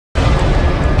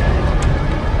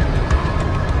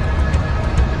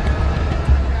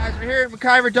here at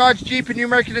MacIver Dodge Jeep in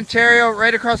Newmarket, Ontario,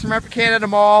 right across from Canada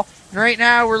Mall. And right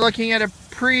now we're looking at a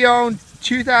pre-owned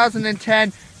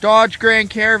 2010 Dodge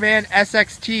Grand Caravan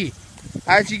SXT.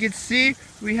 As you can see,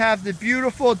 we have the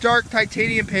beautiful dark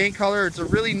titanium paint color. It's a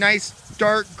really nice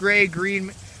dark gray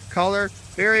green color,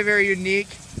 very, very unique.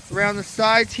 Around the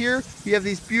sides here, we have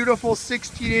these beautiful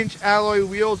 16-inch alloy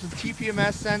wheels with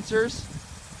TPMS sensors,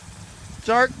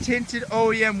 dark tinted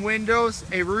OEM windows,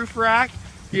 a roof rack.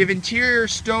 You have interior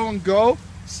stow and go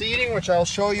seating, which I'll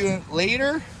show you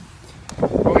later.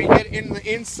 When we get in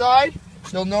the inside,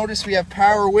 you'll notice we have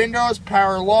power windows,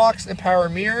 power locks, and power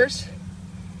mirrors.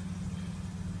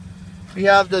 We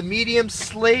have the medium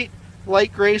slate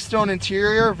light gray stone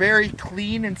interior, very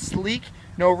clean and sleek.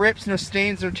 No rips, no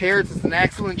stains, no tears. It's in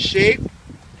excellent shape.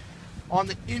 On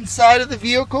the inside of the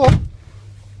vehicle,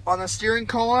 on the steering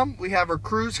column, we have our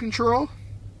cruise control.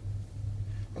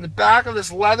 On the back of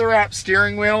this leather wrapped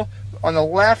steering wheel, on the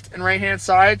left and right hand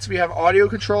sides, we have audio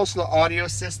controls for the audio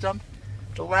system.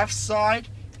 The left side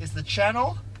is the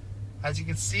channel. As you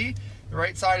can see, the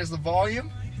right side is the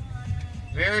volume.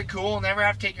 Very cool. Never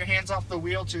have to take your hands off the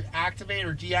wheel to activate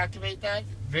or deactivate that.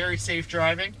 Very safe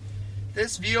driving.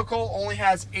 This vehicle only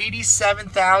has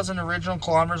 87,000 original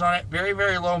kilometers on it. Very,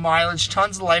 very low mileage.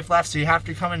 Tons of life left, so you have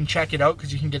to come in and check it out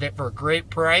because you can get it for a great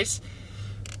price.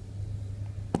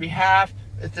 We have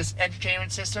this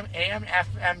entertainment system, AM,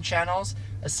 FM channels,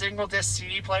 a single disc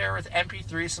CD player with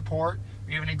MP3 support.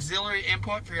 We have an auxiliary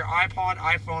input for your iPod,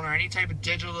 iPhone, or any type of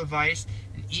digital device.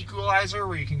 An equalizer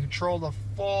where you can control the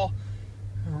full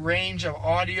range of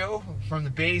audio from the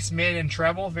bass, mid, and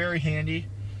treble. Very handy.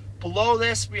 Below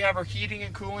this, we have our heating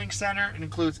and cooling center. It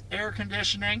includes air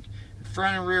conditioning,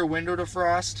 front and rear window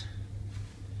defrost.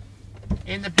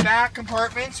 In the back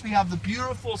compartments, we have the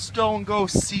beautiful stow and go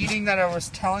seating that I was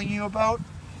telling you about.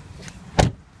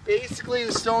 Basically,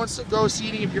 the stow and go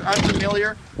seating, if you're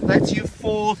unfamiliar, lets you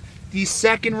fold these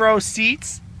second row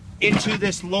seats into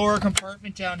this lower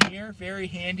compartment down here. Very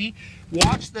handy.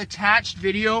 Watch the attached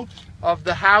video of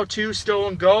the how-to stow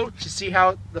and go to see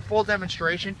how the full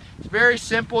demonstration. It's very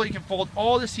simple. You can fold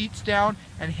all the seats down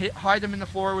and hide them in the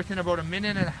floor within about a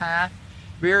minute and a half.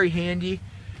 Very handy.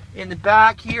 In the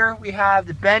back here, we have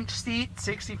the bench seat,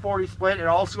 60-40 split. It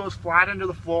also goes flat under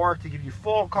the floor to give you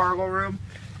full cargo room.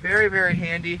 Very, very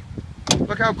handy.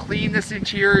 Look how clean this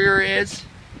interior is.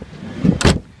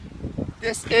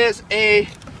 This is a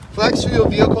flex fuel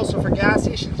vehicle, so for gas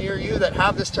stations near you that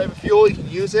have this type of fuel, you can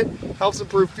use it. Helps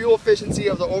improve fuel efficiency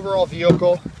of the overall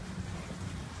vehicle.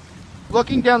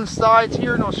 Looking down the sides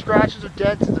here, no scratches or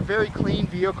dents. It's a very clean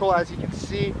vehicle, as you can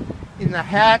see in the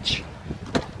hatch.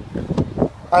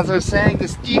 As I was saying,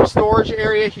 this deep storage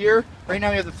area here, right now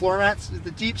we have the floor mats.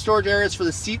 The deep storage area is for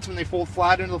the seats when they fold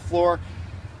flat into the floor.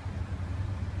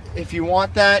 If you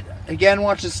want that, again,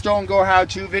 watch the stow and go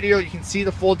how-to video. You can see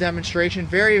the full demonstration.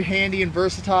 Very handy and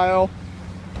versatile.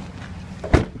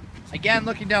 Again,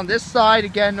 looking down this side,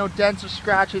 again, no dents or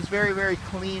scratches. Very, very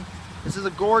clean. This is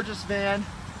a gorgeous van.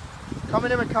 Come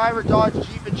into MacIver Dodge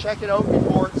Jeep and check it out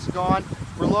before it's gone.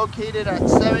 We're located at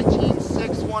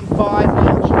 17615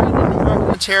 Main Street in Newmarket,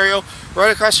 Ontario,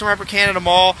 right across from Canada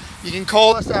Mall. You can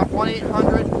call us at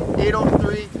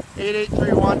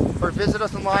 1-800-803-8831 or visit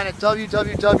us online at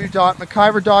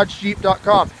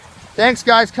www.maciverdodgejeep.com. Thanks,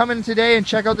 guys. Come in today and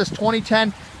check out this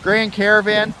 2010 Grand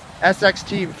Caravan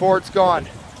SXT before it's gone.